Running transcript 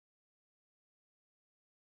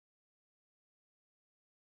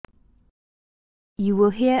You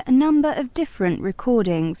will hear a number of different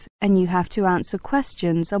recordings, and you have to answer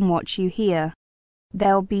questions on what you hear.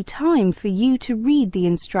 There'll be time for you to read the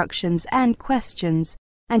instructions and questions,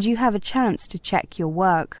 and you have a chance to check your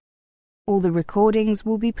work. All the recordings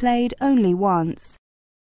will be played only once.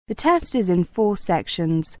 The test is in 4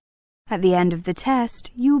 sections. At the end of the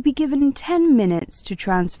test, you will be given 10 minutes to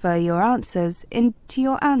transfer your answers into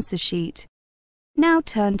your answer sheet. Now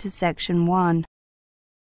turn to Section 1.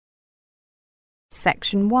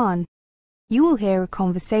 Section 1. You will hear a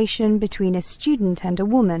conversation between a student and a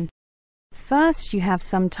woman. First, you have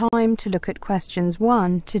some time to look at questions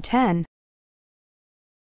 1 to 10.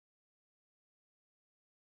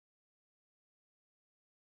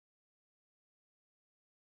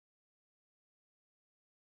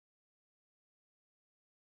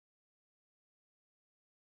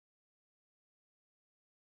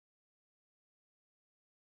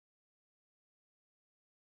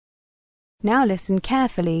 Now listen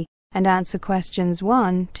carefully and answer questions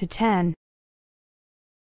 1 to 10.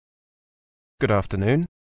 Good afternoon.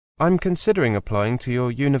 I'm considering applying to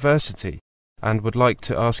your university and would like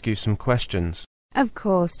to ask you some questions. Of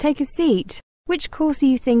course, take a seat. Which course are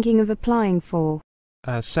you thinking of applying for?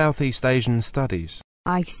 Southeast Asian Studies.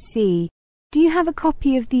 I see. Do you have a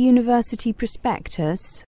copy of the university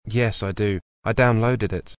prospectus? Yes, I do. I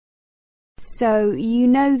downloaded it. So, you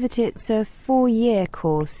know that it's a 4-year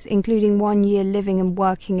course, including 1 year living and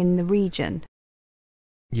working in the region?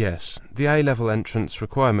 Yes, the A-level entrance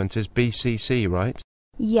requirement is BCC, right?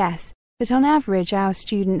 Yes, but on average our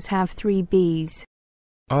students have 3 Bs.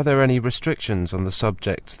 Are there any restrictions on the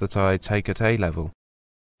subjects that I take at A-level?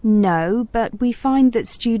 No, but we find that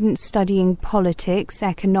students studying politics,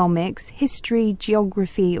 economics, history,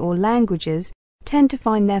 geography or languages tend to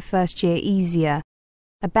find their first year easier.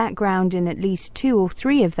 A background in at least 2 or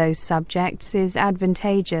 3 of those subjects is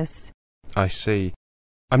advantageous. I see.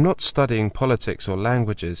 I'm not studying politics or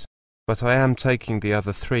languages, but I am taking the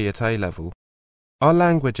other 3 at A-level. Are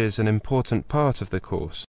languages an important part of the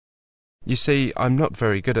course? You see, I'm not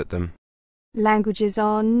very good at them. Languages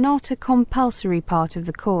are not a compulsory part of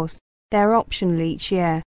the course. They're optional each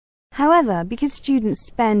year. However, because students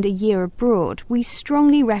spend a year abroad, we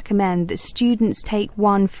strongly recommend that students take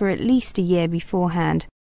one for at least a year beforehand.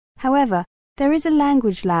 However, there is a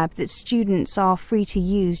language lab that students are free to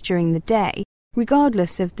use during the day,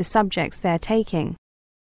 regardless of the subjects they're taking.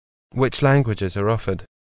 Which languages are offered?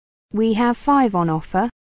 We have 5 on offer: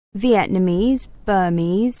 Vietnamese,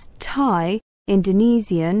 Burmese, Thai,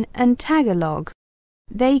 Indonesian and Tagalog.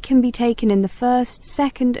 They can be taken in the 1st,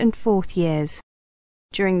 2nd and 4th years.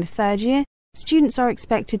 During the 3rd year, students are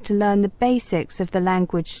expected to learn the basics of the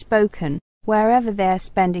language spoken wherever they are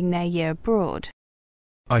spending their year abroad.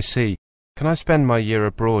 I see. Can I spend my year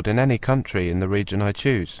abroad in any country in the region I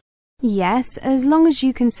choose? Yes, as long as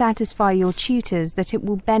you can satisfy your tutors that it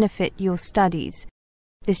will benefit your studies.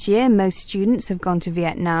 This year, most students have gone to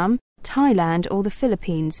Vietnam, Thailand or the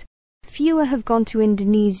Philippines. Fewer have gone to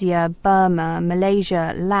Indonesia, Burma,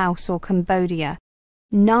 Malaysia, Laos or Cambodia.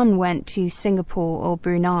 None went to Singapore or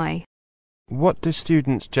Brunei. What do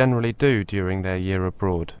students generally do during their year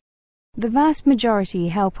abroad? The vast majority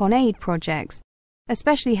help on aid projects,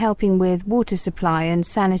 especially helping with water supply and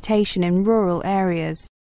sanitation in rural areas.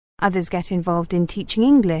 Others get involved in teaching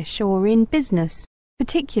English or in business,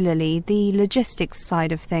 particularly the logistics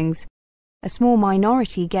side of things. A small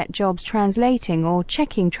minority get jobs translating or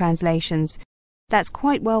checking translations. That's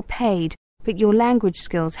quite well paid, but your language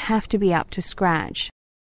skills have to be up to scratch.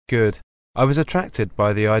 Good. I was attracted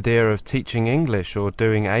by the idea of teaching English or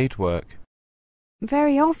doing aid work.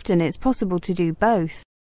 Very often it's possible to do both.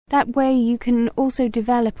 That way you can also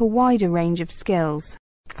develop a wider range of skills.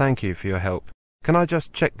 Thank you for your help. Can I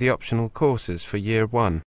just check the optional courses for Year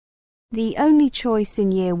 1? The only choice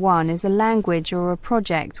in Year 1 is a language or a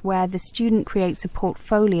project where the student creates a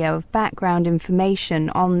portfolio of background information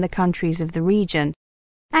on the countries of the region.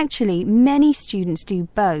 Actually, many students do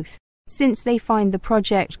both, since they find the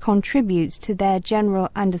project contributes to their general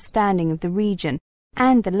understanding of the region,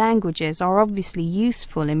 and the languages are obviously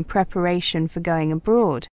useful in preparation for going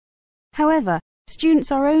abroad. However,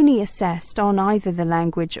 students are only assessed on either the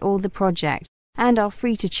language or the project, and are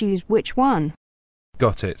free to choose which one.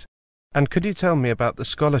 Got it. And could you tell me about the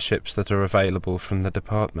scholarships that are available from the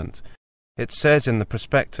department? It says in the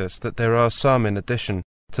prospectus that there are some in addition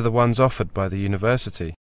to the ones offered by the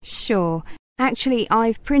university. Sure. Actually,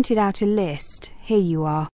 I've printed out a list. Here you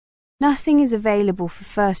are. Nothing is available for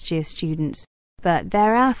first-year students, but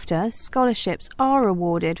thereafter scholarships are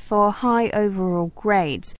awarded for high overall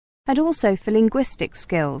grades and also for linguistic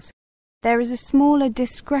skills. There is a smaller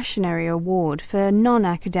discretionary award for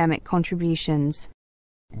non-academic contributions.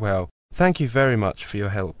 Well, thank you very much for your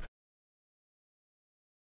help.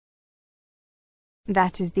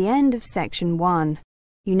 That is the end of section 1.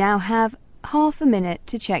 You now have half a minute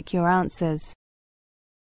to check your answers.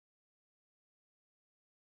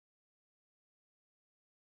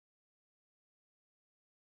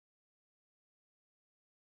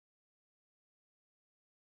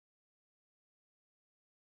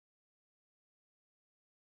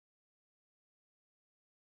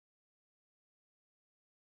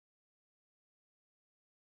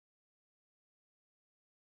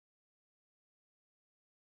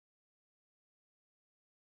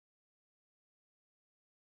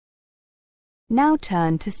 Now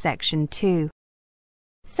turn to section 2.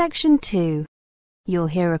 Section 2. You'll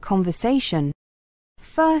hear a conversation.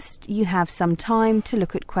 First, you have some time to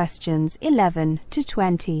look at questions 11 to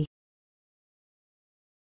 20.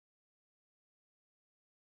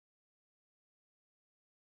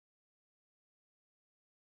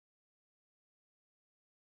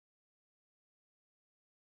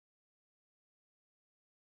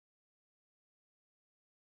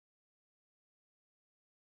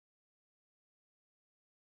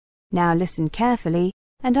 Now listen carefully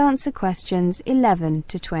and answer questions 11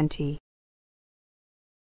 to 20.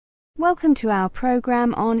 Welcome to our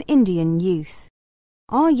program on Indian youth.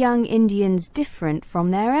 Are young Indians different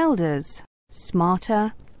from their elders?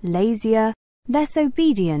 Smarter, lazier, less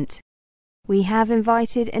obedient? We have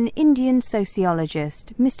invited an Indian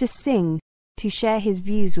sociologist, Mr. Singh, to share his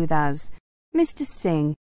views with us. Mr.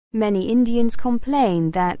 Singh, many Indians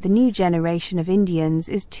complain that the new generation of Indians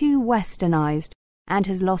is too westernized and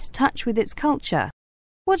has lost touch with its culture.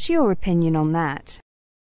 What's your opinion on that?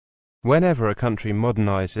 Whenever a country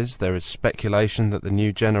modernizes, there is speculation that the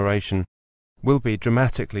new generation will be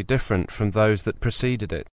dramatically different from those that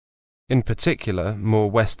preceded it, in particular more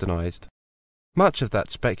westernized. Much of that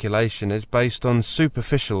speculation is based on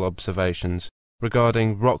superficial observations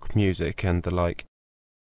regarding rock music and the like.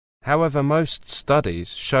 However, most studies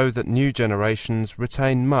show that new generations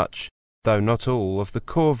retain much, though not all, of the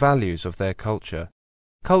core values of their culture.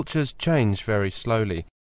 Cultures change very slowly.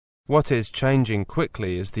 What is changing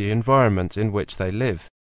quickly is the environment in which they live,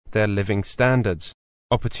 their living standards,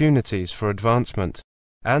 opportunities for advancement,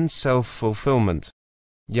 and self-fulfillment.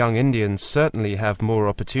 Young Indians certainly have more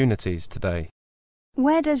opportunities today.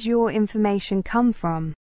 Where does your information come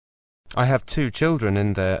from? I have 2 children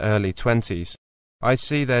in their early 20s. I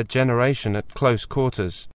see their generation at close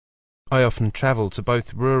quarters. I often travel to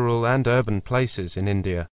both rural and urban places in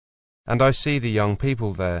India, and I see the young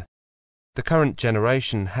people there. The current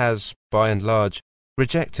generation has, by and large,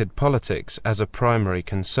 rejected politics as a primary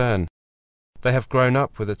concern. They have grown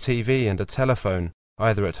up with a TV and a telephone,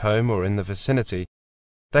 either at home or in the vicinity.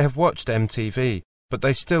 They have watched MTV, but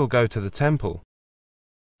they still go to the temple.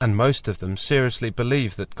 And most of them seriously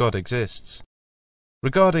believe that God exists.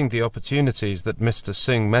 Regarding the opportunities that Mr.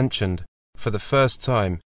 Singh mentioned, for the first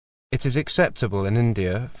time, it is acceptable in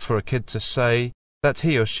India for a kid to say that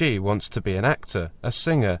he or she wants to be an actor, a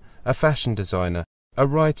singer, a fashion designer, a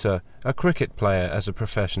writer, a cricket player as a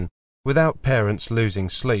profession, without parents losing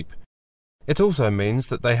sleep. It also means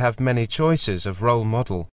that they have many choices of role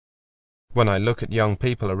model. When I look at young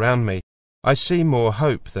people around me, I see more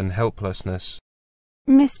hope than helplessness.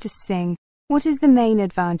 Mr. Singh, what is the main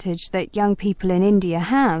advantage that young people in India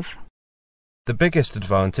have? The biggest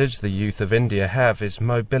advantage the youth of India have is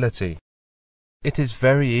mobility. It is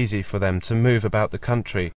very easy for them to move about the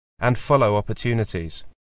country and follow opportunities.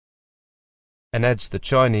 An edge the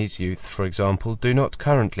Chinese youth, for example, do not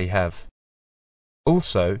currently have.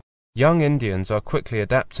 Also, young Indians are quickly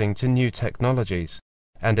adapting to new technologies,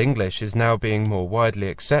 and English is now being more widely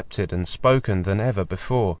accepted and spoken than ever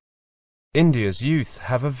before. India's youth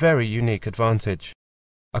have a very unique advantage,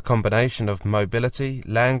 a combination of mobility,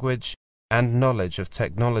 language, and knowledge of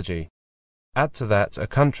technology. Add to that a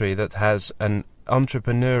country that has an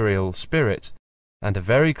entrepreneurial spirit and a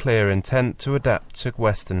very clear intent to adapt to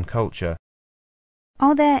Western culture.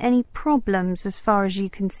 Are there any problems as far as you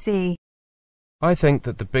can see? I think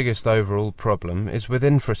that the biggest overall problem is with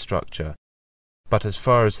infrastructure. But as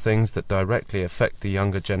far as things that directly affect the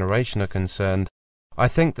younger generation are concerned, I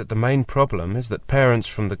think that the main problem is that parents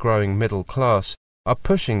from the growing middle class are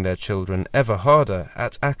pushing their children ever harder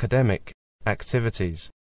at academic activities.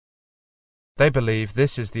 They believe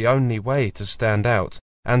this is the only way to stand out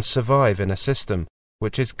and survive in a system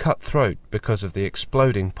which is cutthroat because of the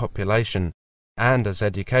exploding population and as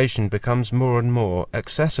education becomes more and more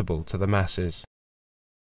accessible to the masses.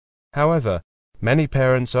 However, many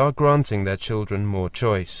parents are granting their children more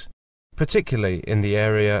choice, particularly in the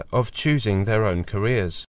area of choosing their own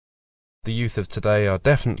careers. The youth of today are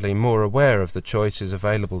definitely more aware of the choices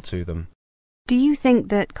available to them. Do you think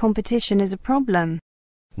that competition is a problem?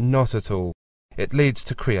 Not at all. It leads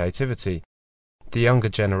to creativity. The younger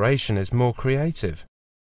generation is more creative.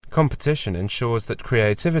 Competition ensures that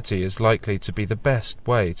creativity is likely to be the best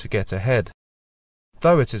way to get ahead.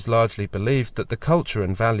 Though it is largely believed that the culture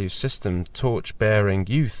and value system torch-bearing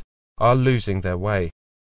youth are losing their way,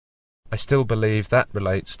 I still believe that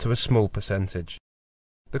relates to a small percentage.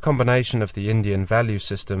 The combination of the Indian value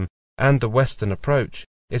system and the Western approach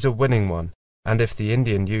is a winning one, and if the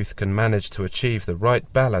Indian youth can manage to achieve the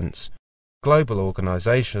right balance, global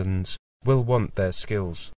organizations will want their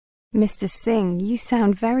skills. Mr. Singh, you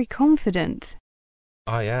sound very confident.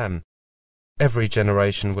 I am. Every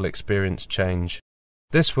generation will experience change.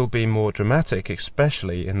 This will be more dramatic,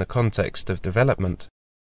 especially in the context of development.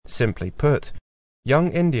 Simply put,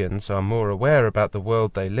 young Indians are more aware about the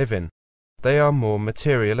world they live in. They are more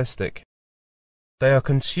materialistic. They are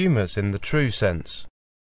consumers in the true sense.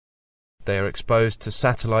 They are exposed to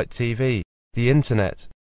satellite TV, the internet,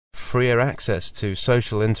 freer access to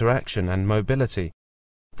social interaction and mobility.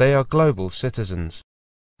 They are global citizens.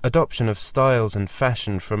 Adoption of styles and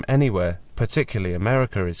fashion from anywhere, particularly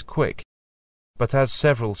America, is quick. But as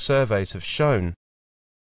several surveys have shown,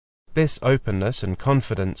 this openness and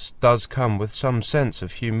confidence does come with some sense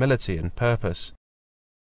of humility and purpose.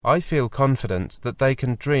 I feel confident that they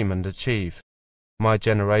can dream and achieve. My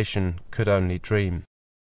generation could only dream.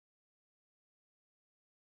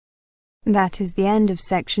 That is the end of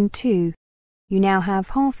section 2. You now have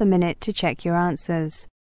half a minute to check your answers.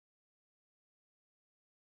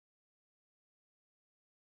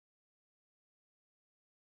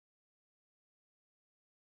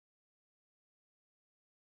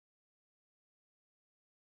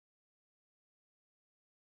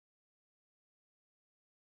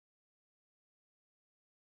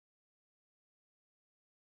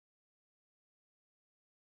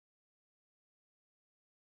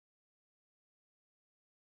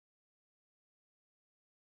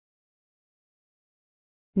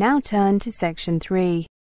 Now turn to section 3.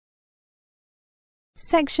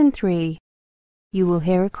 Section 3. You will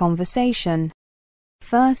hear a conversation.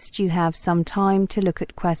 First, you have some time to look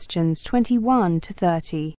at questions 21 to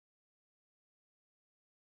 30.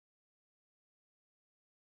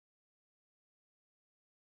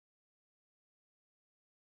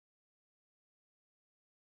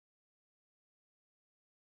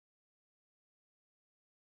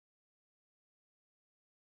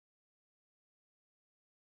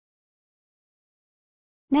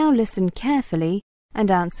 Now listen carefully and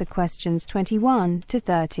answer questions 21 to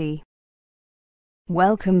 30.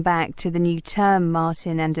 Welcome back to the new term,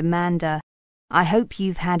 Martin and Amanda. I hope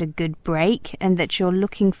you've had a good break and that you're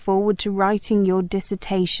looking forward to writing your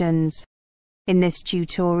dissertations. In this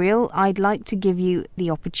tutorial, I'd like to give you the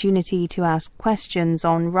opportunity to ask questions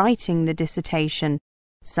on writing the dissertation,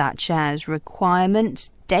 such as requirements,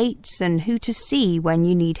 dates, and who to see when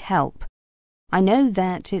you need help. I know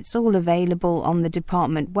that it's all available on the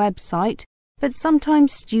department website, but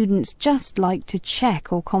sometimes students just like to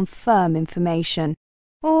check or confirm information,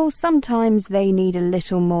 or sometimes they need a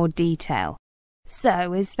little more detail.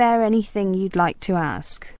 So, is there anything you'd like to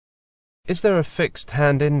ask? Is there a fixed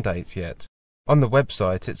hand-in date yet? On the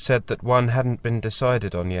website it said that one hadn't been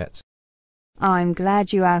decided on yet. I'm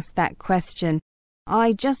glad you asked that question.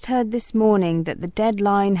 I just heard this morning that the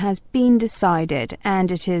deadline has been decided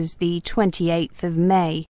and it is the 28th of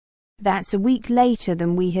May. That's a week later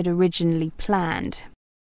than we had originally planned.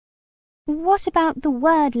 What about the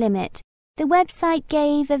word limit? The website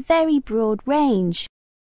gave a very broad range.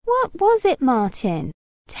 What was it, Martin?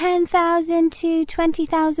 10,000 to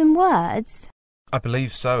 20,000 words? I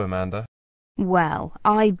believe so, Amanda. Well,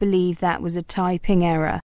 I believe that was a typing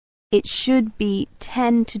error. It should be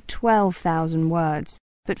 10 to 12,000 words,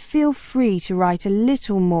 but feel free to write a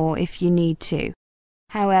little more if you need to.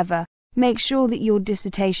 However, make sure that your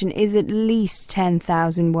dissertation is at least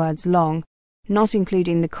 10,000 words long, not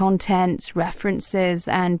including the contents, references,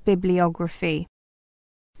 and bibliography.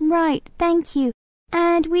 Right, thank you.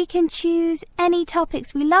 And we can choose any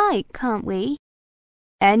topics we like, can't we?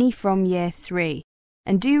 Any from year 3.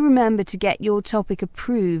 And do remember to get your topic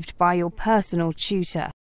approved by your personal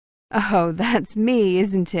tutor. Oh, that's me,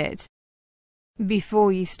 isn't it?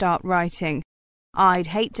 Before you start writing, I'd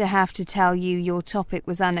hate to have to tell you your topic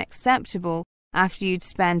was unacceptable after you'd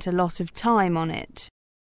spent a lot of time on it.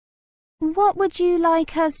 What would you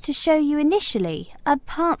like us to show you initially,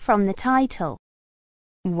 apart from the title?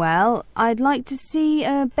 Well, I'd like to see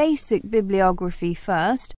a basic bibliography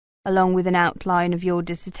first, along with an outline of your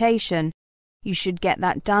dissertation. You should get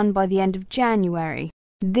that done by the end of January.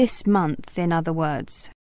 This month, in other words.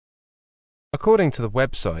 According to the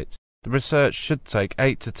website, the research should take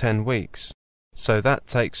 8 to 10 weeks. So that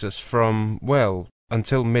takes us from, well,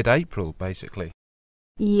 until mid-April, basically.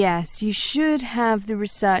 Yes, you should have the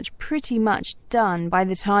research pretty much done by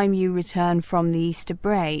the time you return from the Easter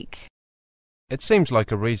break. It seems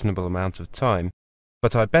like a reasonable amount of time,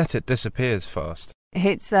 but I bet it disappears fast.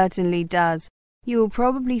 It certainly does. You'll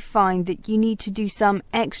probably find that you need to do some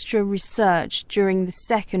extra research during the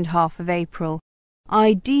second half of April.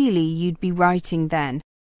 Ideally, you'd be writing then,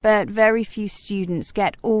 but very few students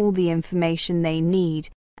get all the information they need,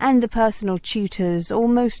 and the personal tutors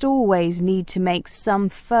almost always need to make some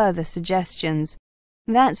further suggestions.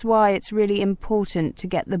 That's why it's really important to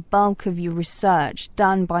get the bulk of your research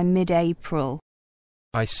done by mid-April.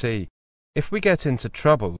 I see. If we get into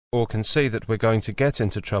trouble, or can see that we're going to get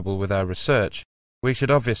into trouble with our research, we should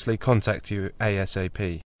obviously contact you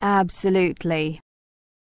ASAP. Absolutely.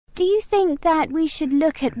 Do you think that we should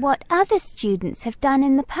look at what other students have done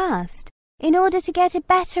in the past in order to get a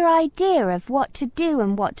better idea of what to do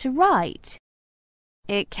and what to write?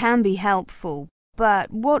 It can be helpful,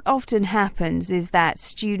 but what often happens is that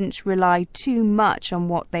students rely too much on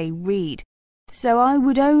what they read, so I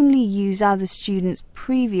would only use other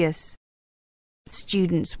previous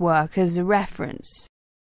students' work as a reference.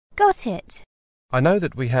 Got it. I know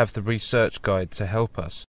that we have the research guide to help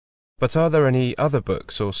us, but are there any other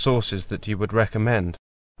books or sources that you would recommend?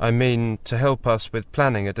 I mean, to help us with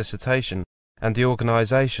planning a dissertation and the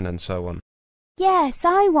organisation and so on. Yes,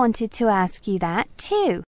 I wanted to ask you that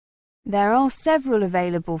too. There are several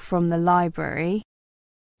available from the library.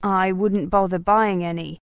 I wouldn't bother buying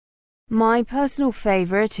any. My personal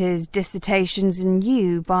favourite is Dissertations in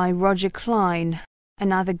You by Roger Klein.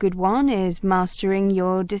 Another good one is Mastering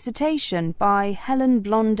Your Dissertation by Helen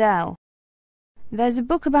Blondell. There's a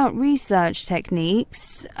book about research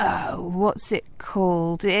techniques. What's it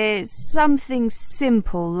called? It's something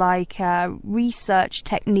simple like Research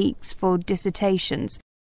Techniques for Dissertations.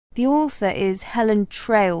 The author is Helen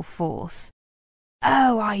Trailforth.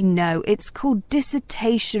 Oh, I know. It's called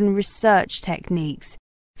Dissertation Research Techniques.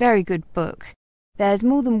 Very good book. There's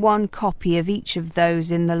more than one copy of each of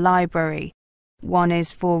those in the library. One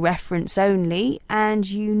is for reference only, and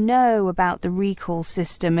you know about the recall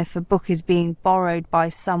system if a book is being borrowed by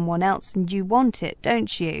someone else and you want it,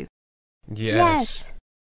 don't you? Yes.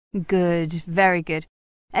 Good, very good.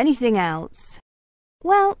 Anything else?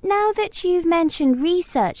 Well, now that you've mentioned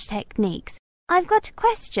research techniques, I've got a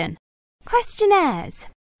question. Questionnaires.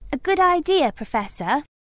 A good idea, Professor.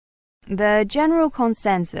 The general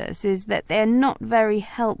consensus is that they're not very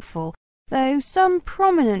helpful, though some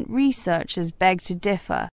prominent researchers beg to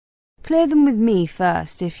differ. Clear them with me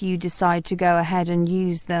first if you decide to go ahead and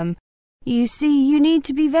use them. You see, you need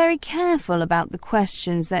to be very careful about the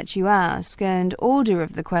questions that you ask and order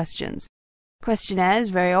of the questions. Questionnaires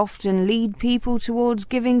very often lead people towards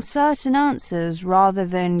giving certain answers rather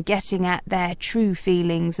than getting at their true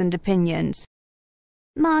feelings and opinions.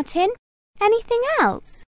 Martin, anything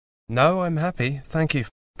else? No, I'm happy. Thank you,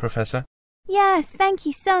 Professor. Yes, thank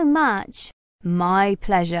you so much. My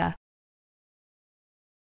pleasure.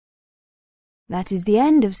 That is the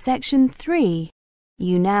end of section 3.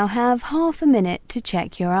 You now have half a minute to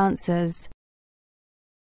check your answers.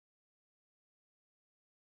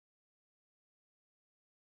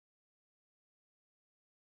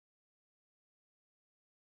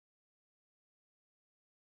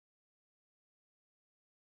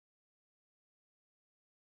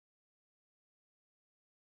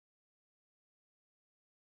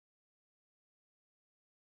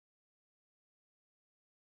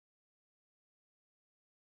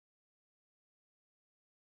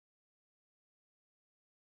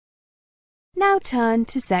 Now turn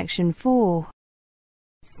to section 4.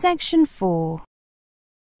 Section 4.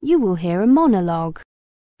 You will hear a monologue.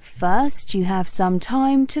 First, you have some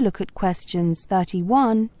time to look at questions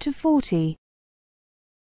 31 to 40.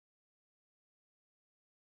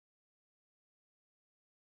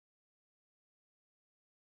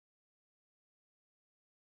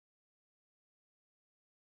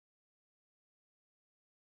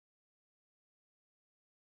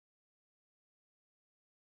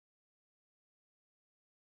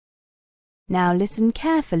 Now listen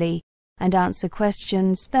carefully and answer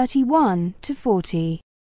questions 31 to 40.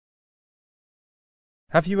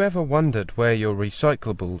 Have you ever wondered where your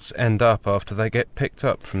recyclables end up after they get picked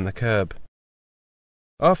up from the curb?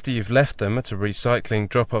 After you've left them at a recycling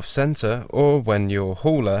drop-off centre, or when your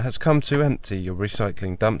hauler has come to empty your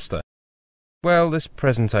recycling dumpster? Well, this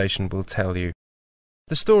presentation will tell you.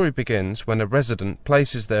 The story begins when a resident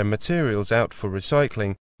places their materials out for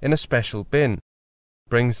recycling in a special bin,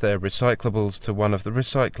 brings their recyclables to one of the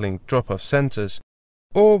recycling drop-off centres,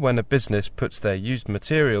 or when a business puts their used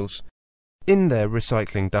materials in their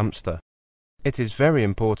recycling dumpster. It is very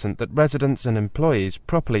important that residents and employees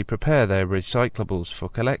properly prepare their recyclables for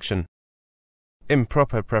collection.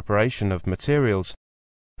 Improper preparation of materials,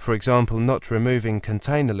 for example not removing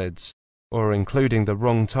container lids or including the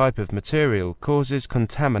wrong type of material, causes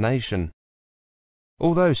contamination.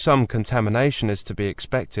 Although some contamination is to be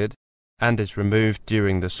expected and is removed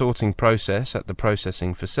during the sorting process at the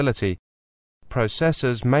processing facility,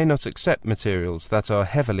 processors may not accept materials that are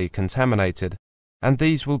heavily contaminated, and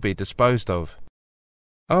these will be disposed of.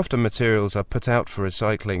 After materials are put out for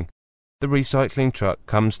recycling, the recycling truck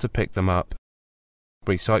comes to pick them up.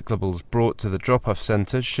 Recyclables brought to the drop-off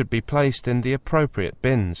centres should be placed in the appropriate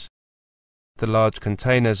bins. The large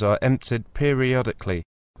containers are emptied periodically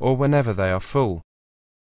or whenever they are full.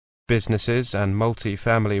 Businesses and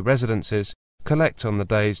multi-family residences collect on the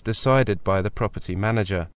days decided by the property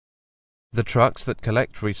manager. The trucks that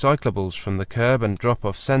collect recyclables from the curb and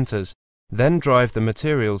drop-off centres then drive the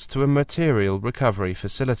materials to a material recovery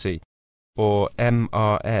facility, or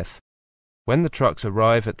MRF. When the trucks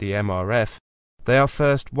arrive at the MRF, they are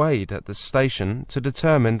first weighed at the station to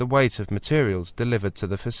determine the weight of materials delivered to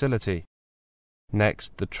the facility.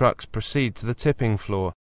 Next, the trucks proceed to the tipping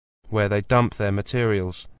floor, where they dump their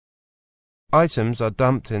materials. Items are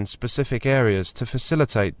dumped in specific areas to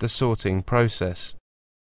facilitate the sorting process.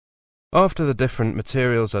 After the different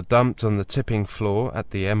materials are dumped on the tipping floor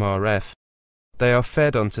at the MRF, they are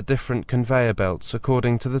fed onto different conveyor belts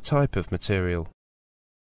according to the type of material.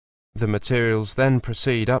 The materials then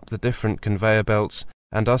proceed up the different conveyor belts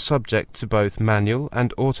and are subject to both manual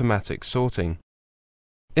and automatic sorting.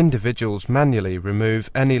 Individuals manually remove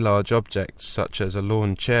any large objects such as a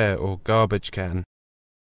lawn chair or garbage can,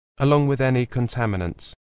 along with any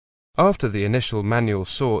contaminants. After the initial manual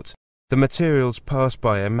sort, the materials pass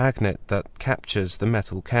by a magnet that captures the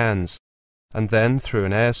metal cans, and then through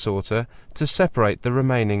an air sorter to separate the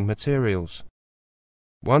remaining materials.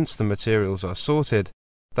 Once the materials are sorted,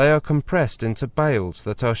 they are compressed into bales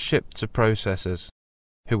that are shipped to processors,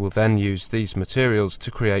 who will then use these materials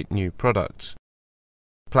to create new products.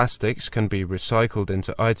 Plastics can be recycled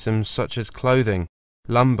into items such as clothing,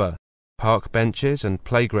 lumber, park benches and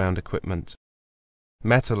playground equipment.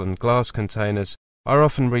 Metal and glass containers are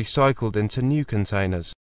often recycled into new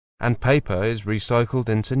containers, and paper is recycled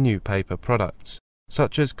into new paper products,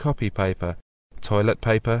 such as copy paper, toilet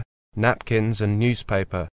paper, napkins and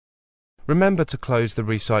newspaper. Remember to close the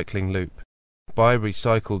recycling loop. Buy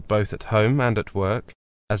recycled both at home and at work,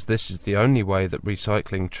 as this is the only way that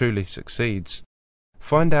recycling truly succeeds.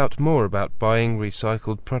 Find out more about buying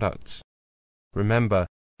recycled products. Remember,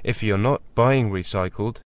 if you're not buying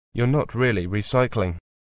recycled, you're not really recycling.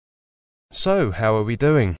 So, how are we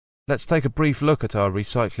doing? Let's take a brief look at our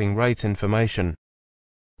recycling rate information.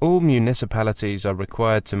 All municipalities are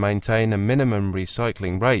required to maintain a minimum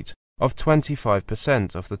recycling rate of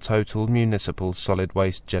 25% of the total municipal solid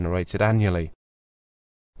waste generated annually.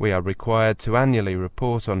 We are required to annually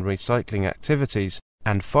report on recycling activities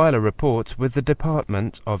and file a report with the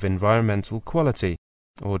Department of Environmental Quality,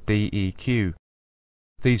 or DEQ.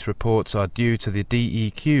 These reports are due to the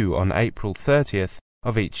DEQ on April 30th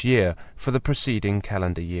of each year for the preceding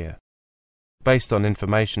calendar year. Based on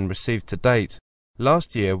information received to date,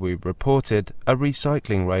 last year we reported a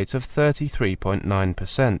recycling rate of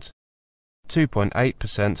 33.9%,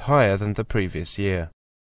 2.8% higher than the previous year.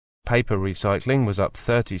 Paper recycling was up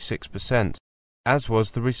 36%, as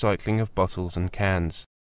was the recycling of bottles and cans.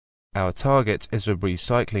 Our target is a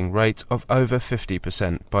recycling rate of over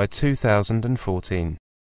 50% by 2014.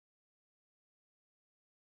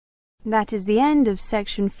 That is the end of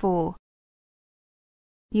section 4.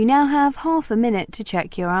 You now have half a minute to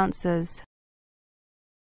check your answers.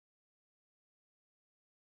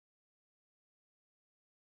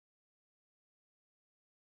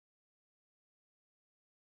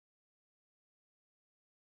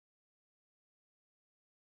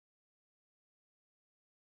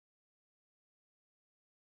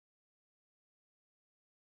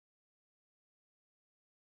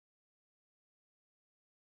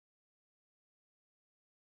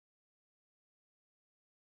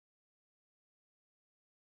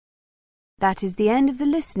 That is the end of the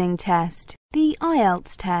listening test, the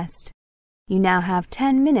IELTS test. You now have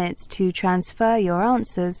 10 minutes to transfer your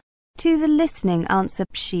answers to the listening answer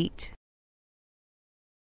sheet.